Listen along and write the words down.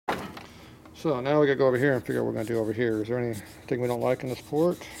So now we gotta go over here and figure out what we're gonna do over here. Is there anything we don't like in this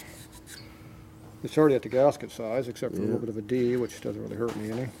port? It's already at the gasket size, except for a little bit of a D, which doesn't really hurt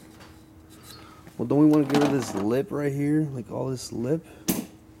me any. Well, don't we want to get rid of this lip right here? Like all this lip?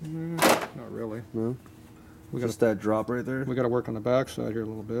 Not really. No? Just that drop right there? We gotta work on the back side here a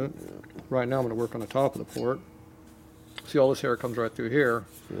little bit. Yeah. Right now I'm gonna work on the top of the port. See, all this hair comes right through here.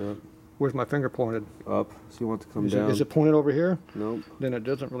 Yeah. Where's my finger pointed? Up. So you want it to come down. Is it pointed over here? Nope. Then it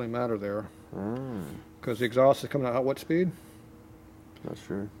doesn't really matter there. Ah. Because the exhaust is coming out at what speed? Not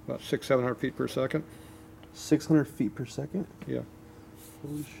sure. About 600-700 feet per second. 600 feet per second? Yeah.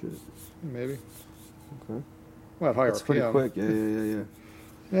 Holy shit. Maybe. Okay. Well, at higher That's pretty quick. Yeah.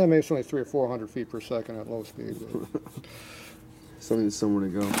 Yeah, maybe it's only 300 or 400 feet per second at low speed. Still needs somewhere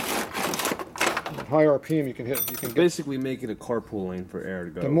to go. At high RPM, you can basically make it a carpool lane for air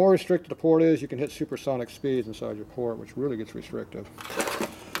to go. The more restricted the port is, you can hit supersonic speeds inside your port, which really gets restrictive.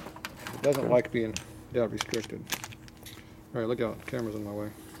 It doesn't like being that restricted. All right, look out! The camera's in my way.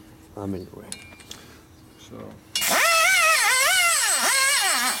 I'm in your way. So.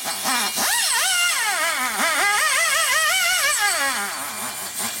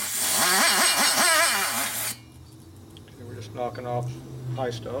 Okay, we're just knocking off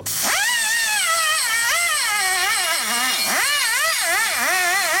high stuff.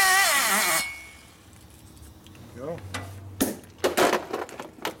 Go.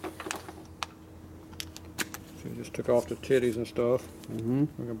 So we just took off the titties and stuff. We're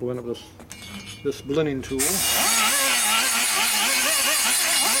gonna blend up this blending tool.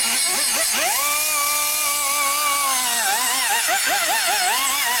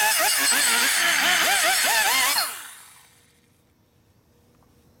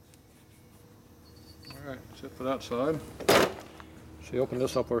 All right, that's it for that side. So you open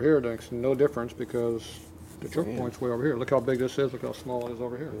this up over here, it makes no difference because the choke point's way over here. Look how big this is, look how small it is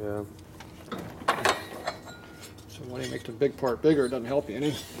over here. Yeah. So when you make the big part bigger, it doesn't help you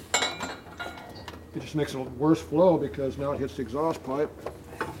any. It just makes a worse flow because now it hits the exhaust pipe.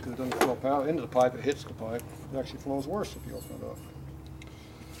 Because it doesn't flow power into the pipe, it hits the pipe. It actually flows worse if you open it up.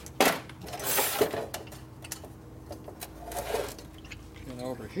 Okay, now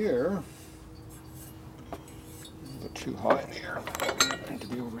over here, a bit too high in here. I need to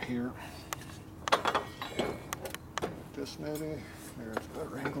be over here. This maybe. There's a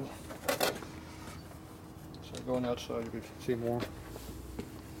better angle. So go on that side, you can see more.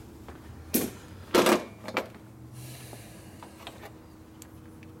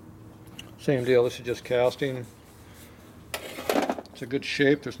 Same deal, this is just casting. It's a good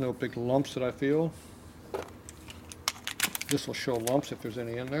shape, there's no big lumps that I feel. This will show lumps if there's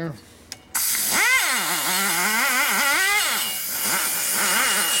any in there.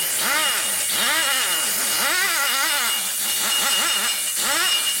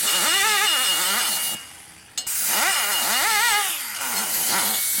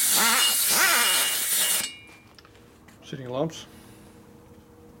 See any lumps?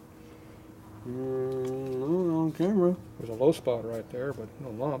 No, on camera. There's a low spot right there, but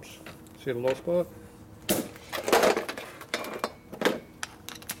no lumps. See the low spot?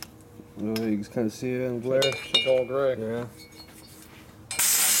 No, you can kind of see it in glare. It's a dull gray. Yeah.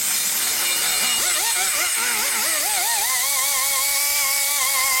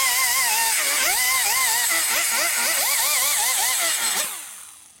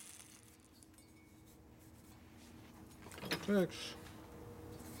 Fix.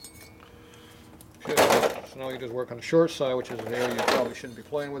 Okay, so now you just work on the short side, which is an area you probably shouldn't be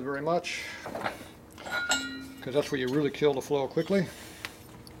playing with very much, because that's where you really kill the flow quickly.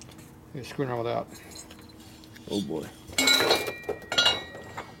 You're screwing around with that. Oh boy.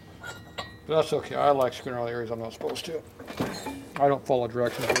 But that's okay. I like screwing around the areas I'm not supposed to. I don't follow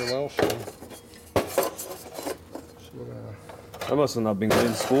directions very well, so we're gonna. I must have not been good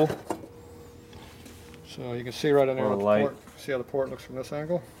in school. So you can see right in there the with the light. port. See how the port looks from this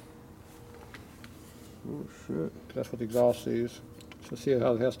angle? Oh shit. That's what the exhaust sees. So see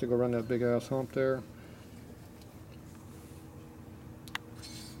how it has to go around that big ass hump there?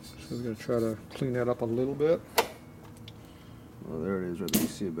 So we're going to try to clean that up a little bit. Oh, there it is right there. You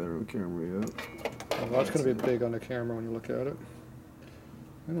see it better on camera, yeah. Well, that's going to be big on the camera when you look at it.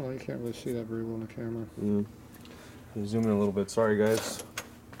 I don't know, you can't really see that very well on the camera. Yeah. Zoom in a little bit. Sorry, guys.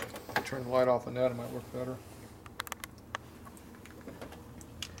 Turn the light off on that, it might work better.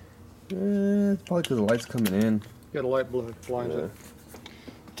 It's probably because the light's coming in. Yeah, the light blinds it.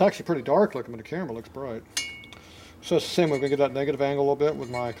 It's actually pretty dark looking, but the camera looks bright. So it's the same, we're going to get that negative angle a little bit with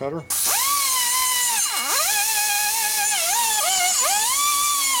my cutter.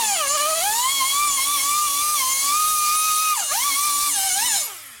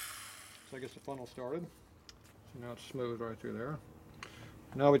 So that gets the funnel started. So now it's smooth right through there.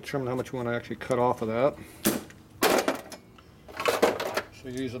 Now we determine how much we want to actually cut off of that. So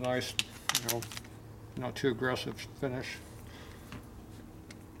you use a nice, not too aggressive finish.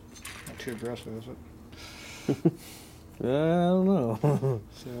 Not too aggressive, is it? I don't know.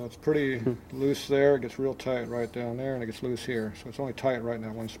 So it's pretty loose there. It gets real tight right down there, and it gets loose here. So it's only tight right in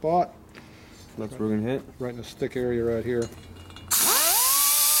that one spot. That's where we're gonna hit. Right in this thick area right here.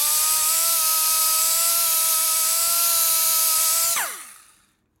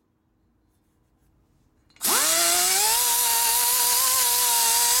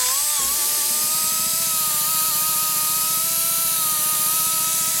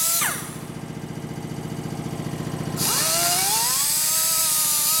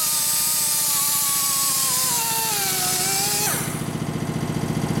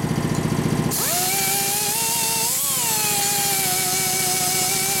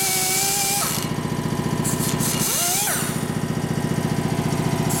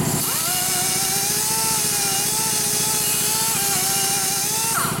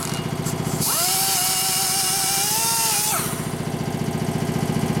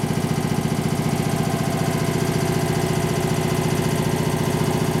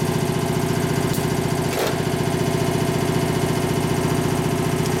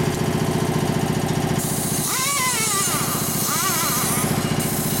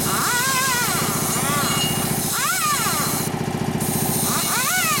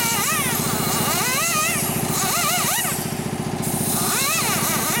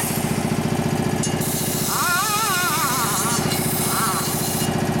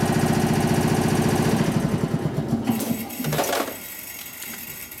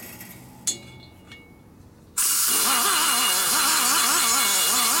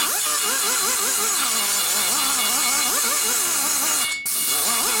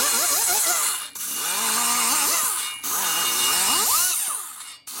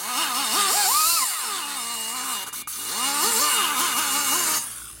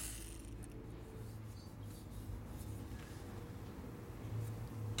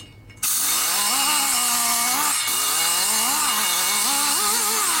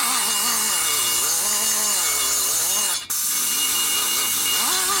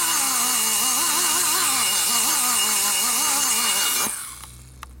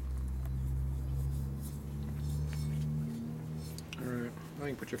 Now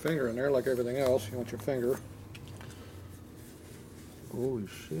you can put your finger in there like everything else. You want your finger. Holy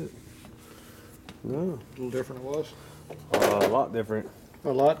shit. No. A little different it was. A lot different.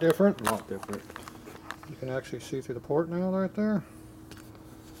 A lot different? A lot different. You can actually see through the port now right there.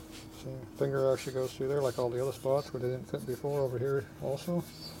 See, finger actually goes through there like all the other spots where they didn't fit before over here also.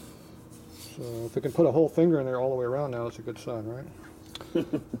 So if we can put a whole finger in there all the way around now, it's a good sign, right?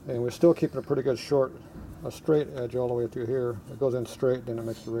 And we're still keeping a pretty good a straight edge all the way through here. It goes in straight, then it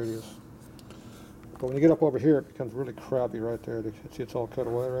makes the radius. But when you get up over here, it becomes really crappy right there. See, it's all cut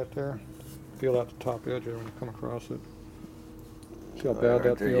away right there. Feel that the top edge there when you come across it. See how bad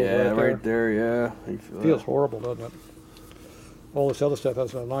that feels right there, yeah. You feel it feels that. horrible, doesn't it? All this other stuff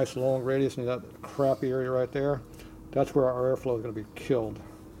has a nice long radius, and that crappy area right there, that's where our airflow is going to be killed,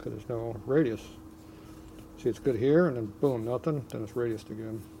 because there's no radius. See, it's good here, and then boom, nothing, then it's radiused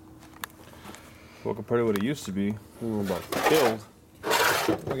again. Well, compared to what it used to be, we're about killed.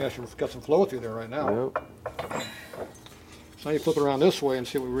 We actually got some flow through there right now. Yep. So now you flip it around this way and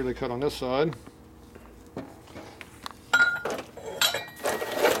see what we really cut on this side.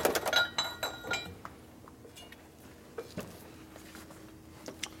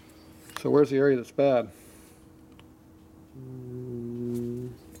 So where's the area that's bad?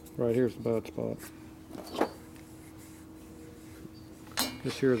 Right here's the bad spot.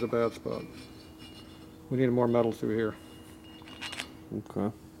 This here is a bad spot. We need more metal through here.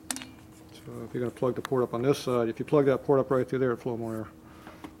 Okay. So if you're going to plug the port up on this side, if you plug that port up right through there, it'll flow more air.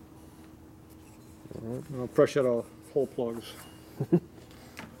 Alright. I'll fresh out all hole plugs. So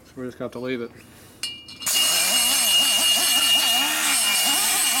we just got to leave it.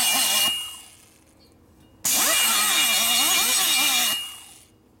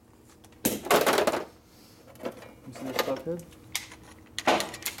 You see this stuff here?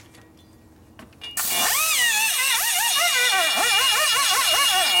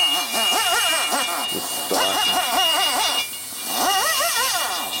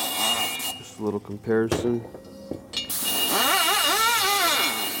 Just a little comparison.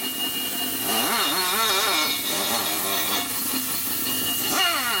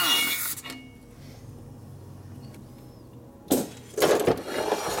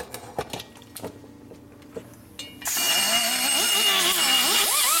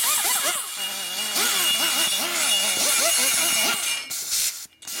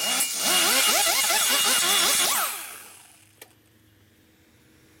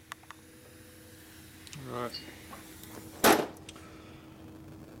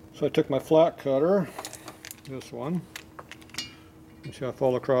 So I took my flat cutter, this one, you see I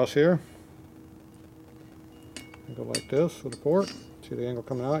fold across here, and go like this with the port. See the angle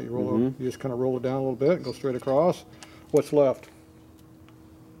coming out, you roll it, you just kind of roll it down a little bit and go straight across. What's left?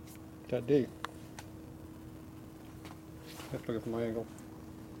 That D. I have to look at my angle.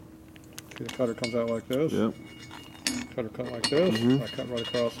 See the cutter comes out like this. Yep. Cutter cut like this. I cut right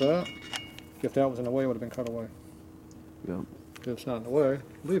across that. If that was in the way, it would have been cut away. Yep. If it's not in the way,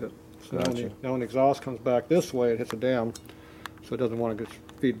 leave it. So Gotcha. now when the exhaust comes back this way, it hits a dam, so it doesn't want to get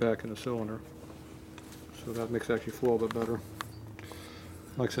feedback in the cylinder. So that makes it actually flow a bit better.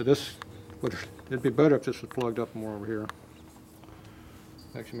 Like I said, it'd be better if this was plugged up more over here.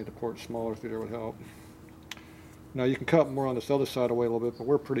 Actually made the port smaller through there would help. Now you can cut more on this other side away a little bit, but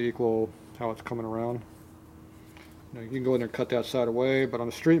we're pretty equal how it's coming around. Now you can go in there and cut that side away, but on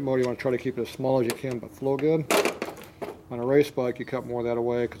the street mode you want to try to keep it as small as you can but flow good. On a race bike you cut more of that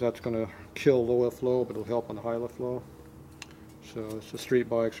away because that's going to kill low lift flow, but it'll help on the high lift flow. So it's a street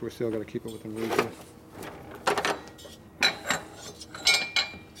bike, so we still got to keep it within reason.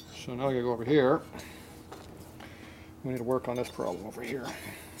 So now I gotta go over here. We need to work on this problem over here.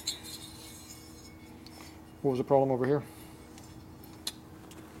 What was the problem over here?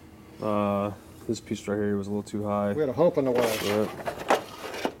 This piece right here was a little too high. We had a hump in the way. Yep.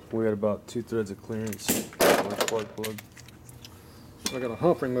 We had about 2 threads of clearance for the spark plug. So I got a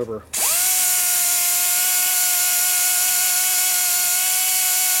hump remover.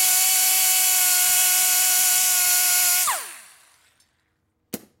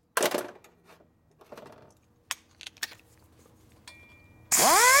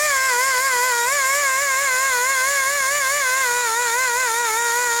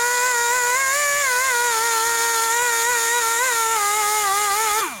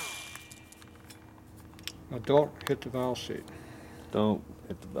 Now don't hit the valve seat. Don't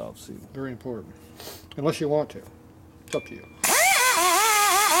hit the valve seat. Very important. Unless you want to. It's up to you.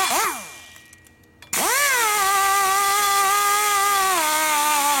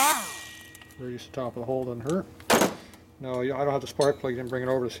 Release the top of the hole, doesn't hurt. No, I don't have the spark plug, you didn't bring it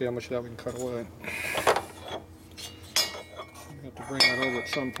over to see how much of that we can cut away. You have to bring that over at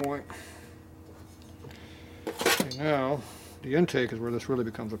some point. Okay, now, the intake is where this really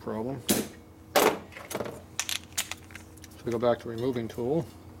becomes a problem. So we go back to the removing tool.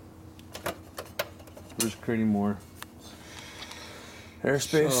 We're just creating more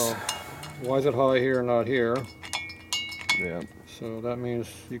airspace. So, why is it high here and not here? Yeah. So that means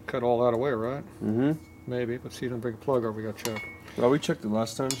you cut all that away, right? Mm-hmm. Maybe, but see, you didn't bring a plug over, we got to check. Well, we checked it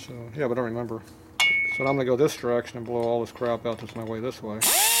last time. So, yeah, but I don't remember. So I'm going to go this direction and blow all this crap out that's my way this way.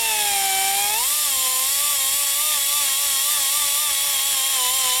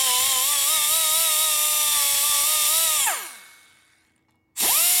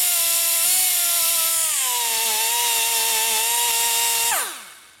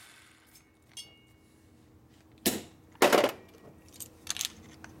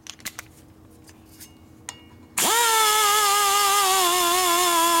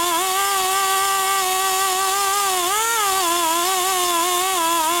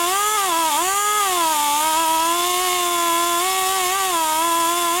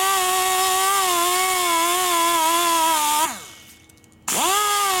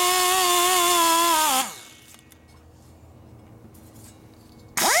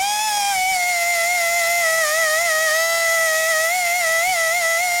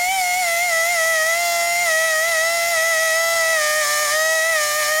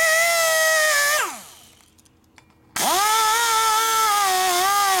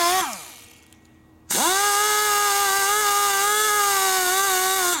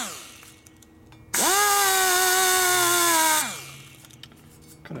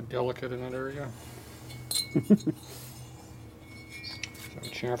 Kind of delicate in that area. So I'm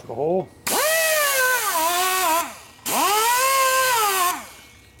chamfer the hole.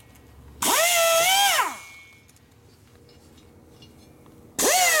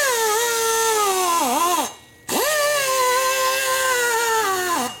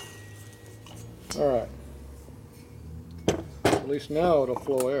 All right. At least now it'll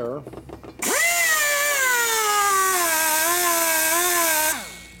flow air.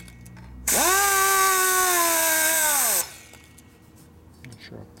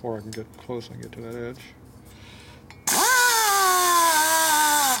 Before I can get close and get to that edge.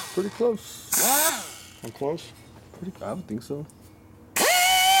 Pretty close. I'm close? I would think so. So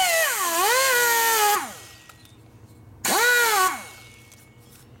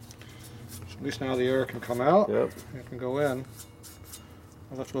at least now the air can come out. Yep. It can go in.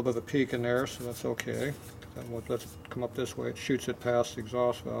 Well, that's a little bit of a peak in there, so that's okay. Let's come up this way. It shoots it past the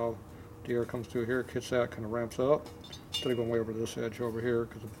exhaust valve. The air comes through here, hits that, kind of ramps up. Instead of going way over this edge over here,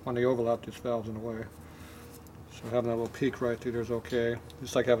 because on the overlap, this valve's in the way. So having that little peak right through there is okay.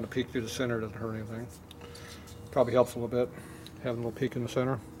 Just like having a peak through the center doesn't hurt anything. Probably helps a little bit, having a little peak in the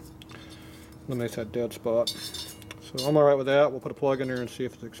center. Eliminates that dead spot. So I'm alright with that. We'll put a plug in there and see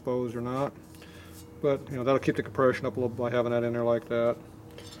if it's exposed or not. But you know, that'll keep the compression up a little by having that in there like that.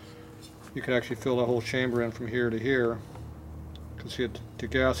 You can actually fill the whole chamber in from here to here. You can see the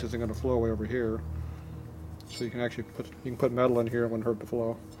gas isn't going to flow way over here. So you can actually put metal in here, it wouldn't hurt the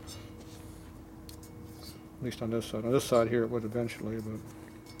flow. At least on this side. On this side here it would eventually, but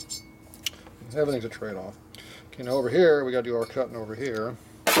everything's a trade-off. Okay, now over here we got to do our cutting over here.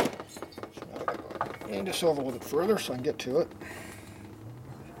 So now I got to lean this over a little bit further so I can get to it.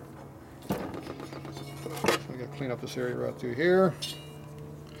 So we got to clean up this area right through here.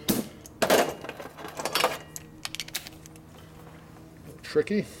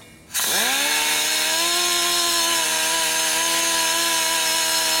 Tricky.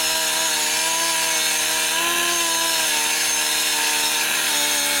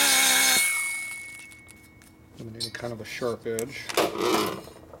 Eliminating kind of a sharp edge.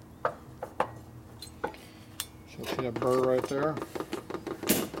 So see that burr right there?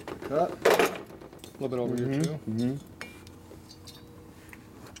 Cut. A little bit over here too.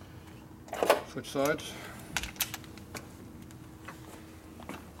 Switch sides.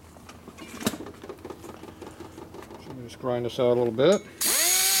 Just grind this out a little bit.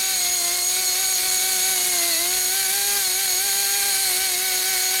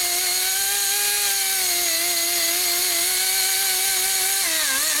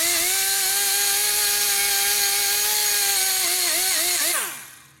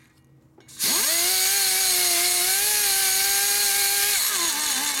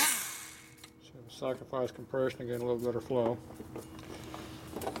 So sacrifice compression to get a little better flow.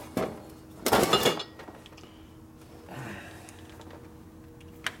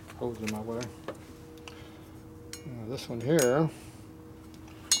 Hose in my way. Now this one here, a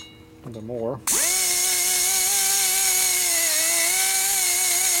little bit more.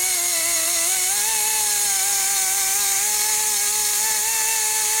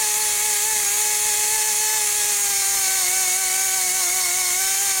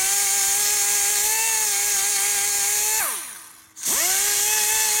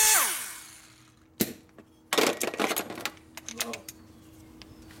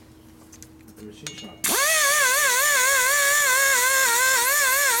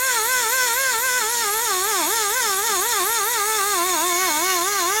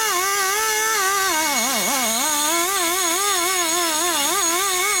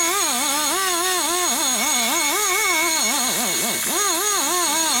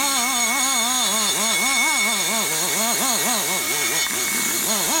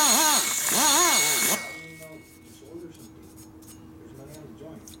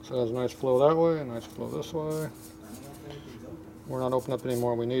 So there's a nice flow that way, a nice flow this way. We're not opening up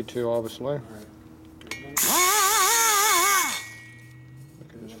anymore, we need to, obviously. We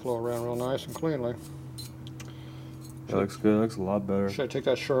can just flow around real nice and cleanly. That looks good, it looks a lot better. Should I take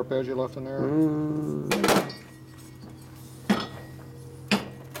that sharp edge you left in there?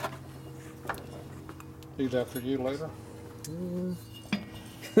 Leave that for you later.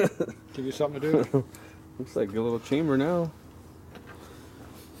 Give you something to do. Looks like a little chamber now.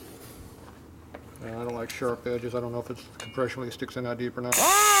 Yeah, I don't like sharp edges. I don't know if it's compression really sticks in that deep or not. I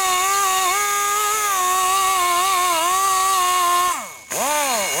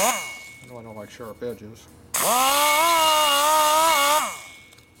don't like sharp edges.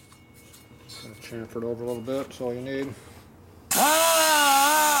 Just gonna chamfer it over a little bit. That's all you need.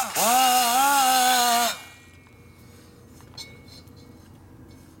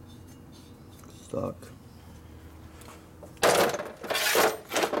 Stuck.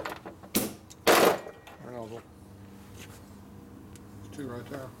 Nozzle. There's two right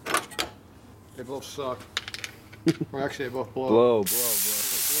there. They both suck. Well, actually, they both blow. Blow.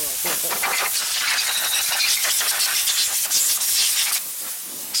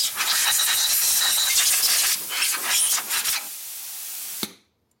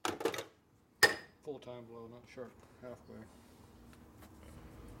 Full-time blow, not sharp, halfway.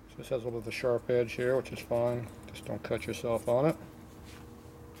 So this has a little bit of a sharp edge here, which is fine. Just don't cut yourself on it.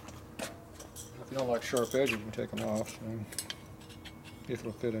 If you don't like sharp edges, you can take them off. So see if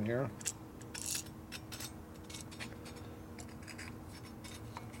it'll fit in here.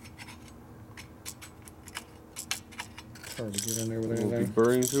 It's hard to get in there with anything.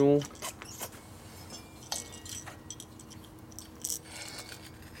 Burring tool.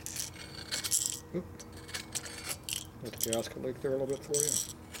 gasket leak there a little bit for you.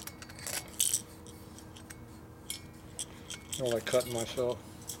 I don't like cutting myself.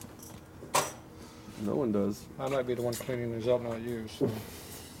 No one does. I might be the one cleaning these up, not you.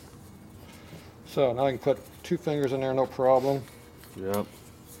 So now I can put 2 fingers in there, no problem. Yep.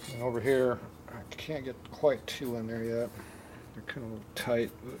 And over here, I can't get quite 2 in there yet. They're kind of a little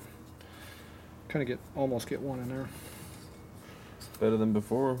tight, but kind of almost get 1 in there. Better than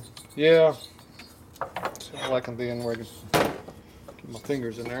before. Yeah. So I like them being where I can get my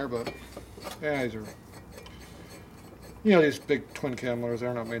fingers in there, but yeah, these are, you know, these big twin cam motors,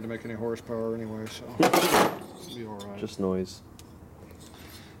 they're not made to make any horsepower anyway, so it'll be alright. Just noise.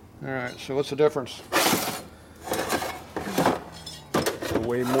 Alright, so what's the difference?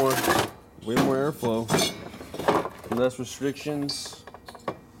 Way more airflow. Less restrictions.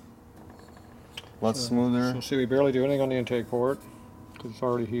 Lots smoother. So see, we barely do anything on the intake port because it's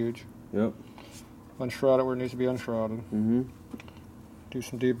already huge. Yep. Unshroud it where it needs to be unshrouded. Mm-hmm. Do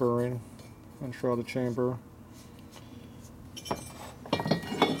some deburring. Unshroud the chamber.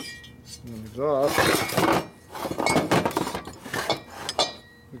 And then exhaust.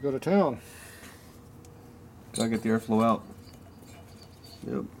 We go to town. Gotta get the airflow out.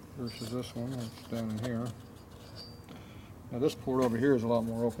 Yep. Versus this one, it's down in here. Now this port over here is a lot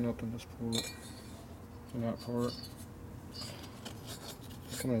more open up than this port. Than that port.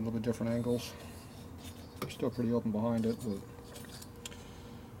 It's coming at a little bit different angles. It's still pretty open behind it, but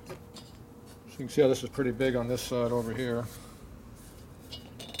so you can see how this is pretty big on this side over here.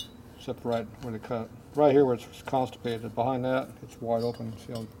 Except right where they cut. Right here where it's constipated. Behind that, it's wide open.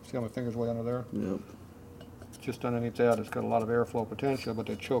 See how my finger's way under there? Yep. Just underneath that, it's got a lot of airflow potential, but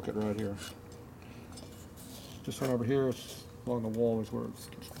they choke it right here. This one over here, it's along the wall is where it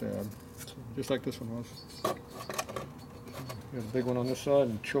gets bad. So just like this one was. You have a big one on this side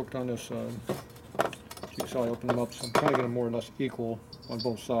and choked on this side. So you can see I open them up, so I'm trying to get them more or less equal on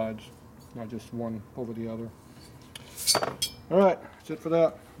both sides, not just one over the other. Alright, that's it for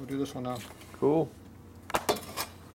that. We'll do this one now. Cool.